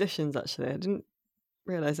them are musicians, actually. I didn't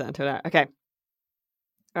realise that until now. Okay.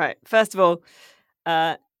 All right. First of all,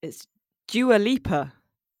 it's Dua Lipa,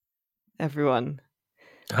 everyone.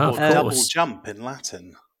 Oh, double jump in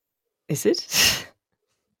Latin. Is it?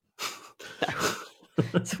 No.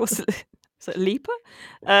 So what's it? Is it Lipa?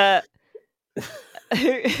 The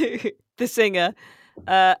singer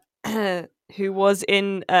who was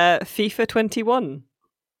in FIFA 21.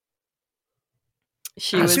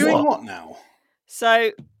 She was doing what now?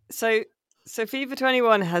 So FIFA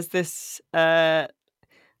 21 has this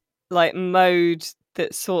like mode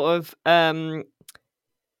that's sort of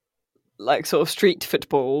like sort of street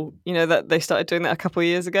football. You know that they started doing that a couple of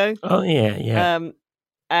years ago. Oh yeah.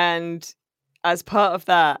 And as part of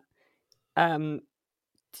that,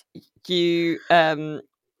 you can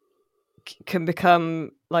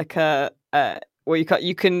become like you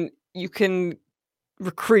can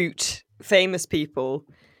recruit famous people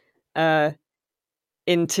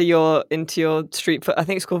into your street foot. I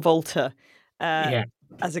think it's called Volta.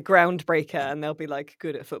 As a groundbreaker, and they'll be like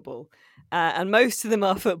good at football. And most of them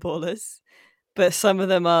are footballers, but some of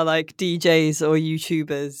them are like DJs or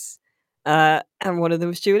YouTubers. And one of them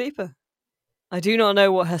was Dua Lipa. I do not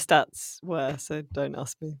know what her stats were, so don't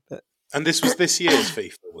ask me. But and this was this year's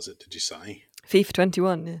FIFA, was it? Did you say FIFA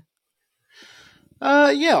 21? Yeah.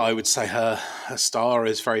 Yeah, I would say her star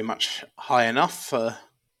is very much high enough for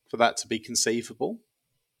that to be conceivable.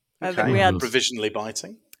 Okay. We had provisionally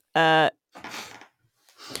biting.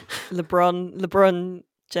 LeBron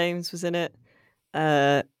James was in it.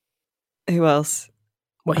 Who else?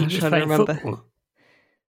 What, he was trying to remember. Football?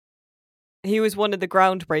 He was one of the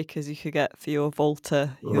groundbreakers you could get for your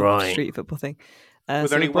Volta, your street football thing. Were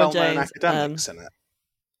there any well-known academics in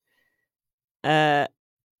it?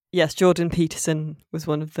 Yes, Jordan Peterson was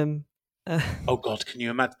one of them. Oh God, can you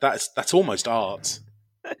imagine? That's almost art.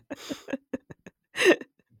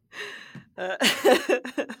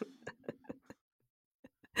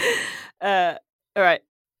 All right.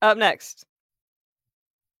 Up next,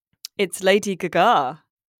 it's Lady Gaga.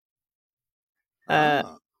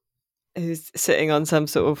 Who's sitting on some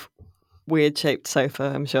sort of weird-shaped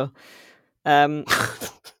sofa, I'm sure.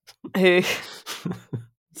 who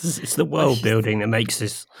it's the world building that makes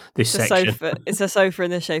this section. It's a sofa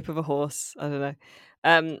in the shape of a horse. I don't know.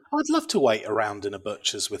 I'd love to wait around in a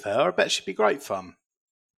butcher's with her. I bet she'd be great fun.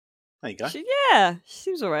 There you go. She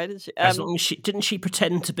seems all right, isn't she? As long as didn't she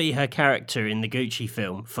pretend to be her character in the Gucci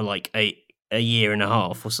film for like a year and a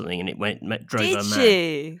half or something, and it drove her mad. Did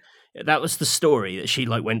she? That was the story, that she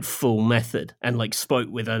like went full method and like spoke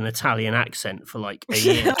with an Italian accent for like a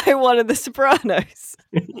year. Like one of the Sopranos.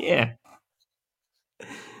 Yeah.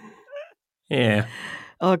 Yeah.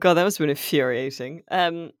 Oh god, that must have been infuriating.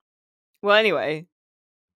 Well, anyway,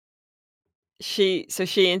 she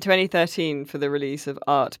in 2013 for the release of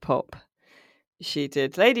Art Pop, she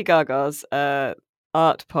did Lady Gaga's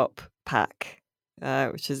Art Pop pack,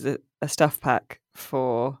 which is a stuff pack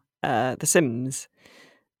for The Sims,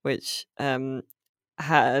 which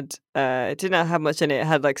had it did not have much in it. It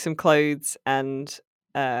had like some clothes and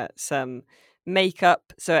some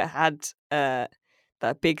makeup. So it had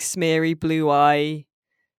that big smeary blue eye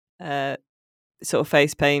sort of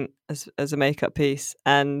face paint as a makeup piece,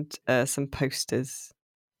 and some posters.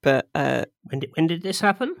 But when did this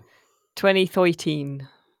happen? 2013.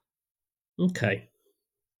 Okay.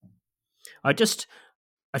 I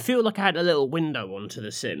feel like I had a little window onto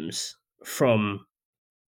The Sims from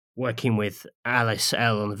working with Alice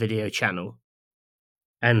L on the video channel,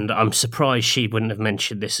 and I'm surprised she wouldn't have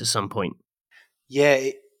mentioned this at some point. Yeah,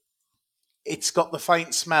 it's got the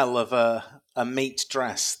faint smell of a meat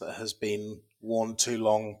dress that has been worn too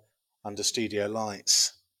long under studio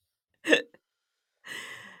lights.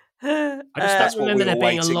 That's what we were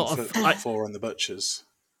waiting for in the butchers.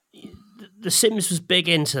 The Sims was big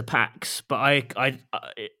into packs, but I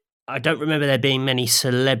don't remember there being many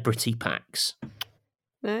celebrity packs.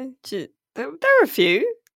 No, there are a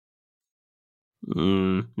few.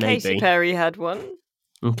 Maybe. Katy Perry had one.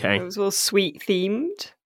 Okay. It was all sweet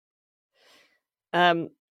themed. All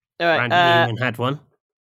right. Randy Newman had one.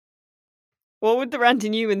 What would the Randy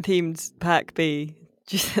Newman themed pack be?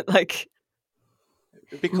 Just like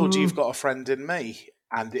it'd be called "You've Got a Friend in Me,"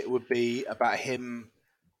 and it would be about him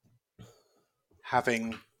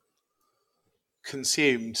having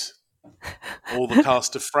consumed all the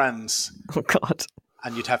cast of Friends. Oh God!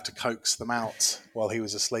 And you'd have to coax them out while he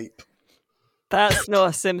was asleep. That's not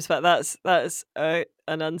a Sims pack. That's an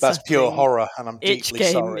unsettling. That's pure horror, and I'm deeply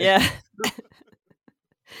game, sorry. Yeah.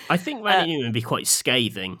 I think Randy Newman would be quite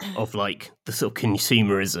scathing of like the sort of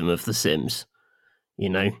consumerism of The Sims. You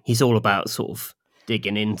know, he's all about sort of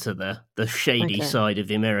digging into the shady side of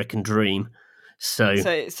the American dream. So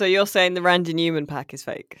you're saying the Randy Newman pack is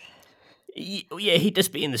fake? Yeah, he'd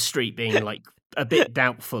just be in the street being like a bit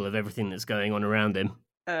doubtful of everything that's going on around him.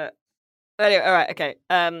 Anyway, all right, okay.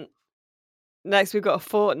 Next we've got a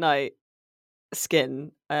Fortnite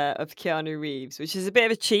skin of Keanu Reeves, which is a bit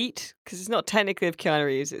of a cheat because it's not technically of Keanu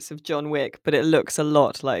Reeves, it's of John Wick, but it looks a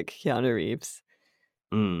lot like Keanu Reeves.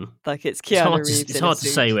 Like it's Keanu Reeves. It's hard to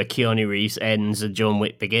say where Keanu Reeves ends and John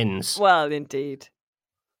Wick begins. Well, indeed.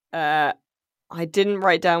 I didn't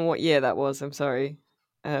write down what year that was. I'm sorry.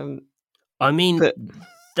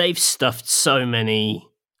 They've stuffed so many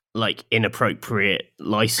like inappropriate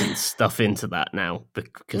licensed stuff into that now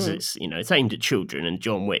because it's aimed at children, and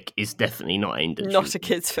John Wick is definitely not aimed at children. A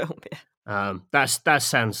kids' film. Yeah. That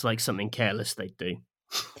sounds like something careless they'd do.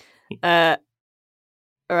 All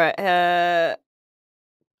right.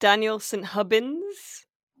 Daniel St. Hubbins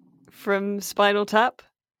from Spinal Tap,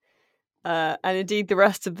 and indeed the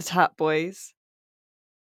rest of the Tap Boys,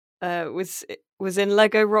 was in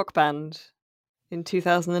Lego Rock Band in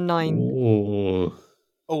 2009.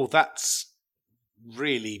 Oh, that's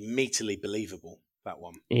really meatily believable, that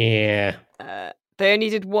one. Yeah. They only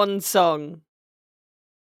did one song.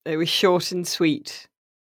 It was short and sweet,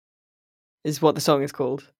 is what the song is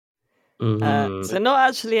called. So not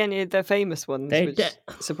actually any of their famous ones, which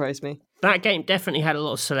surprised me. That game definitely had a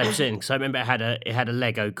lot of celebs in, because I remember it had a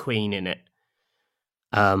Lego Queen in it.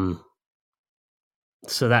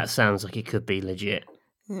 So that sounds like it could be legit.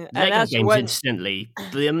 Yeah. Lego games, incidentally,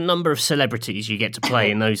 the number of celebrities you get to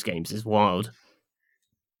play in those games is wild.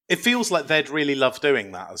 It feels like they'd really love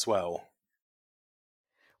doing that as well.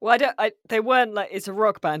 Well, they weren't like, it's a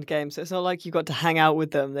Rock Band game, so it's not like you got to hang out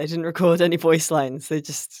with them. They didn't record any voice lines. They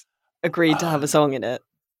just agreed to have a song in it.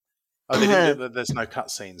 Oh, they didn't, there's no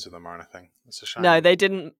cutscenes with them or anything. It's a shame. No, they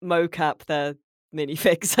didn't mocap their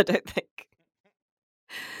minifigs, I don't think.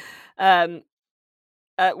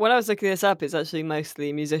 When I was looking this up, it's actually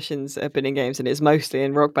mostly musicians that have been in games, and it's mostly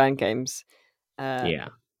in Rock Band games. Yeah.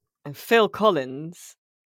 And Phil Collins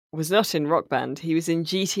was not in Rock Band. He was in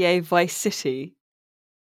GTA Vice City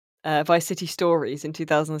Stories in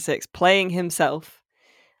 2006, playing himself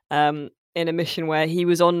in a mission where he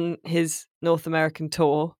was on his North American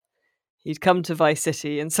tour. He'd come to Vice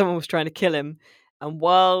City and someone was trying to kill him. And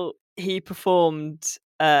while he performed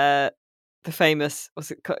the famous,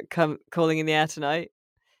 Calling in the Air Tonight?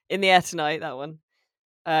 In the Air Tonight, that one.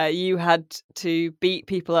 You had to beat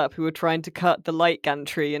people up who were trying to cut the light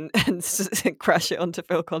gantry and crash it onto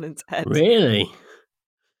Phil Collins' head. Really?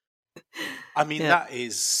 I mean, that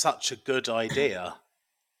is such a good idea.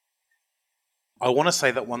 I want to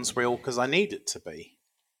say that one's real because I need it to be.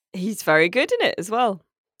 He's very good in it as well.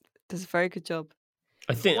 Does a very good job.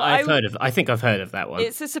 I think I've heard of that one.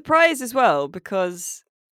 It's a surprise as well because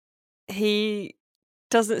he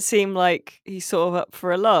doesn't seem like he's sort of up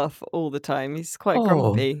for a laugh all the time. He's quite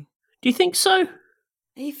grumpy. Do you think so?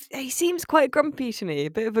 He seems quite grumpy to me, a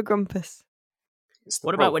bit of a grumpus.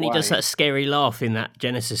 What about when he does that scary laugh in that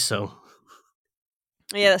Genesis song?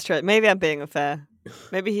 Yeah, that's true. Maybe I'm being unfair.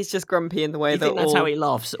 Maybe he's just grumpy in the way that that's how he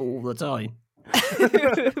laughs all the time.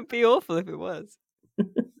 It would be awful if it was.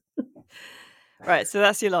 Right, so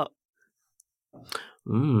that's your lot.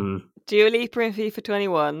 Dua Lipa in FIFA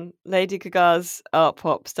 21, Lady Gaga's Art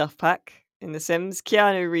Pop Stuff Pack in The Sims,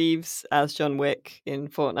 Keanu Reeves as John Wick in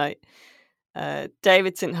Fortnite,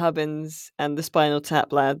 David St. Hubbins and the Spinal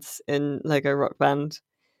Tap lads in Lego Rock Band,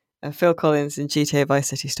 Phil Collins in GTA Vice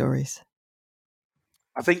City Stories.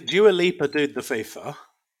 I think Dua Lipa did the FIFA.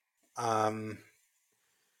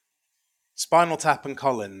 Spinal Tap and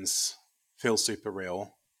Collins feel super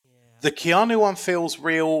real. The Keanu one feels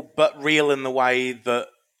real, but real in the way that,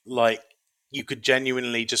 like, you could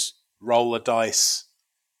genuinely just roll a dice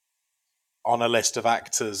on a list of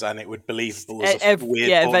actors and it would be believable as a weird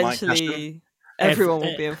Fortnite eventually question. everyone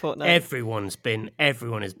will be in Fortnite. Everyone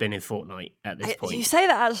has been in Fortnite at this point. You say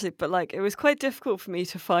that actually, but like it was quite difficult for me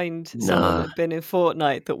to find someone that had been in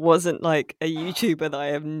Fortnite that wasn't like a YouTuber that I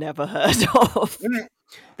have never heard of.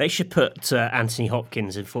 They should put Anthony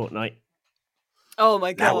Hopkins in Fortnite. Oh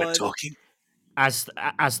my god! Now we're talking. As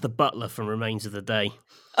the butler from Remains of the Day.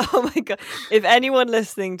 Oh my god! If anyone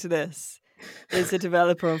listening to this is a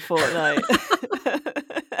developer on Fortnite,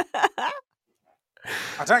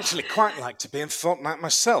 I'd actually quite like to be in Fortnite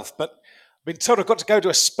myself, but I've been told I've got to go to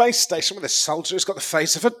a space station with a soldier who's got the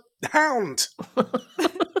face of a hound.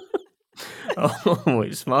 Oh,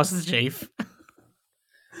 it's Master Chief.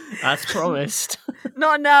 That's promised.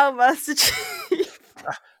 Not now, Master Chief.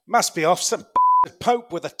 Must be off. Some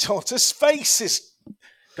Pope with a tortoise face is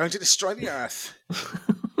going to destroy the Earth.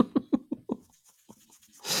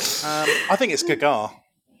 I think it's Gaga.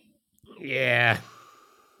 Yeah.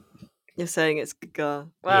 You're saying it's Gaga.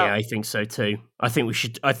 Wow. Yeah, I think so too. I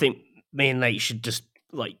think me and Nate should just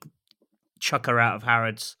like chuck her out of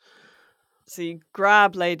Harrods. So you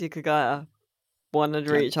grab Lady Gaga, one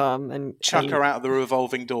under each arm, and chuck her out of the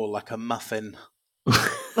revolving door like a muffin.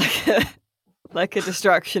 like a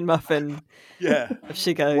distraction muffin. Yeah. If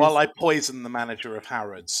she goes. While I poison the manager of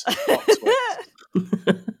Harrods.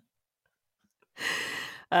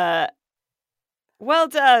 Well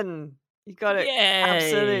done. You got it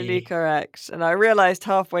absolutely correct. And I realised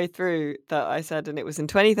halfway through that I said, and it was in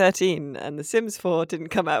 2013, and The Sims 4 didn't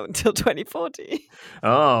come out until 2014.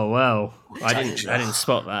 Oh well, I didn't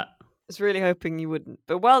spot that. I was really hoping you wouldn't,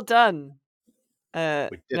 but well done. Now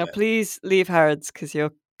please leave Harrods because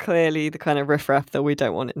you're clearly the kind of riffraff that we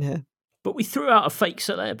don't want in here. But we threw out a fake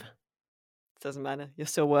celeb. Doesn't matter. You're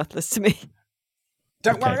still worthless to me.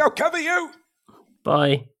 Don't worry, I'll cover you.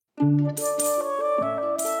 Bye.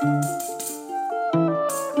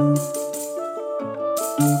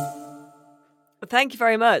 Well, thank you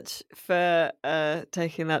very much for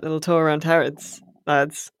taking that little tour around Harrods,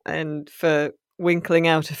 lads, and for winkling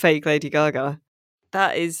out a fake Lady Gaga.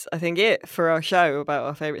 That is, I think, it for our show about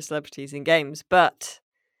our favourite celebrities in games. But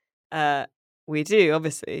we do,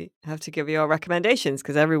 obviously, have to give you our recommendations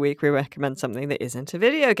because every week we recommend something that isn't a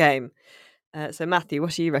video game. So, Matthew,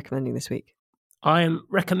 what are you recommending this week? I am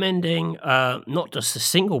recommending not just a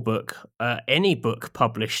single book, any book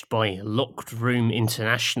published by Locked Room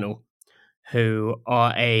International, who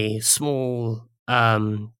are a small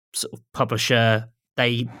sort of publisher.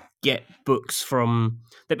 They get books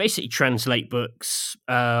they basically translate books.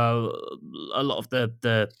 A lot of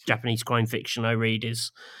the Japanese crime fiction I read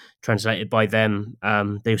is translated by them.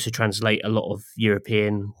 They also translate a lot of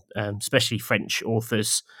European, especially French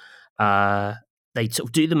authors. They sort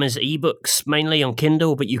of do them as ebooks, mainly on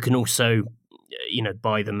Kindle, but you can also,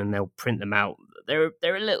 buy them and they'll print them out. They're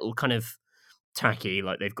a little kind of tacky,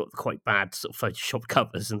 like they've got quite bad sort of Photoshop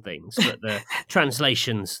covers and things, but the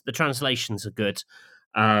translations are good.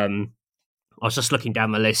 I was just looking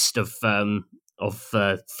down the list of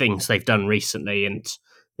things they've done recently, and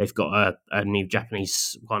they've got a new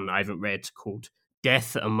Japanese one I haven't read called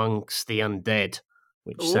Death Amongst the Undead,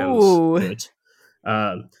 which sounds good.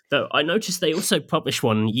 Though I noticed they also published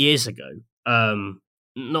one years ago.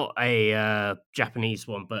 Not a Japanese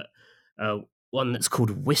one, but one that's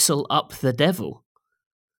called Whistle Up the Devil,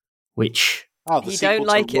 which... Oh, the you don't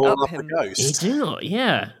like it up him. You do not,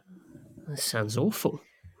 yeah. That sounds awful.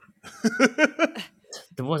 That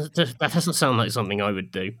doesn't sound like something I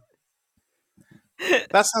would do.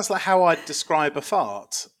 That sounds like how I'd describe a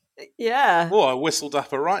fart. Yeah. Oh, I whistled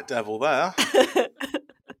up a right devil there.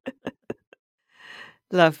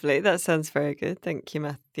 Lovely. That sounds very good. Thank you,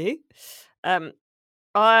 Matthew. I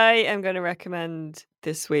am going to recommend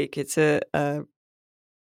this week. It's I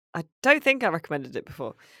don't think I recommended it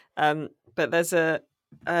before, but there's a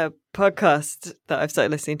podcast that I've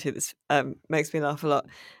started listening to that makes me laugh a lot.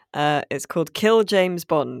 It's called Kill James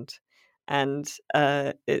Bond, and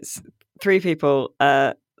it's 3 people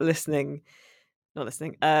listening. Not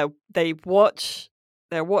listening. They're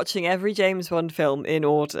watching every James Bond film in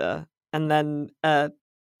order, and then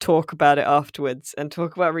talk about it afterwards, and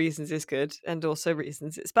talk about reasons it's good and also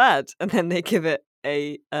reasons it's bad, and then they give it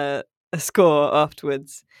a score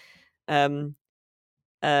afterwards, and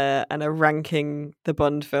are ranking the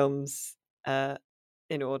Bond films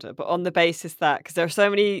in order, but on the basis that, because there are so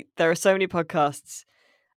many podcasts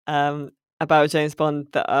about James Bond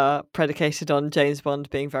that are predicated on James Bond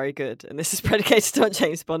being very good, and this is predicated on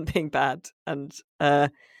James Bond being bad, and I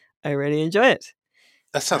really enjoy it.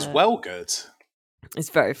 That sounds well good. It's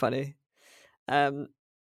very funny. Nate,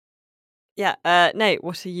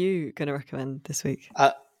 what are you going to recommend this week?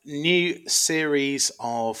 New series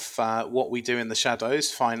of What We Do in the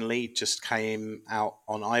Shadows finally just came out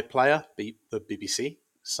on iPlayer, the BBC.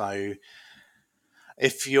 So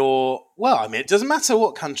if you're... Well, I mean, it doesn't matter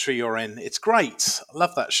what country you're in. It's great. I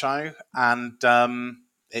love that show. And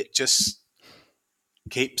it just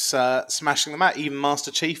keeps smashing them out. Even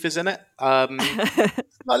Master Chief is in it.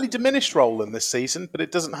 Slightly diminished role in this season, but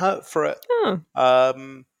it doesn't hurt for it.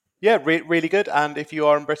 Really good. And if you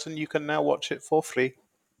are in Britain, you can now watch it for free.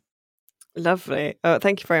 Lovely. Oh,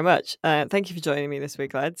 thank you very much. Thank you for joining me this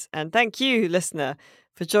week, lads. And thank you, listener,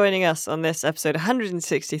 for joining us on this episode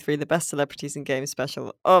 163, the Best Celebrities in Games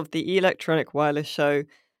special of the Electronic Wireless Show,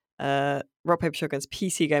 Rock Paper Shotgun's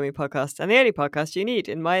PC gaming podcast, and the only podcast you need,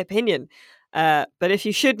 in my opinion. But if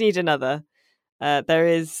you should need another, there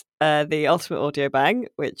is the Ultimate Audio Bang,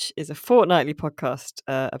 which is a fortnightly podcast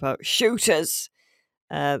about shooters.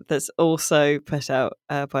 That's also put out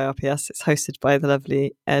by RPS. It's hosted by the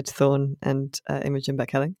lovely Ed Thorne and Imogen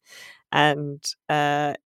Beck-Helling. And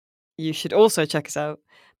you should also check us out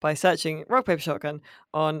by searching Rock Paper Shotgun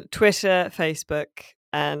on Twitter, Facebook,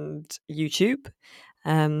 and YouTube.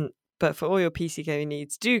 But for all your PC gaming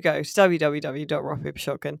needs, do go to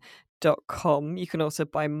www.rockpapershotgun.com. You can also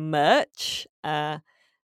buy merch at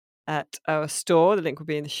our store. The link will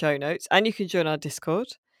be in the show notes. And you can join our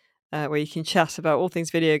Discord, where you can chat about all things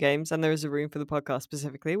video games, and there is a room for the podcast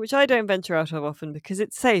specifically, which I don't venture out of often because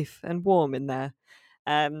it's safe and warm in there.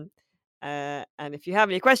 And if you have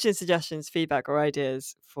any questions, suggestions, feedback, or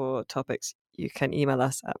ideas for topics, you can email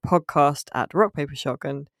us at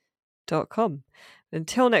podcast@rockpapershotgun.com.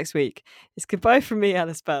 Until next week, it's goodbye from me,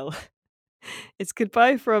 Alice Bell. It's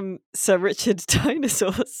goodbye from Sir Richard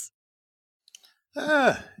Dinosaurs.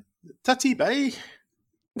 Tutty Bay.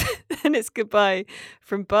 And it's goodbye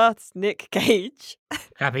from Bath's Nick Cage.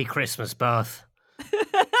 Happy Christmas, Bath.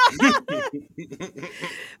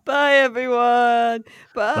 Bye, everyone.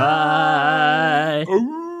 Bye.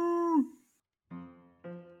 Bye.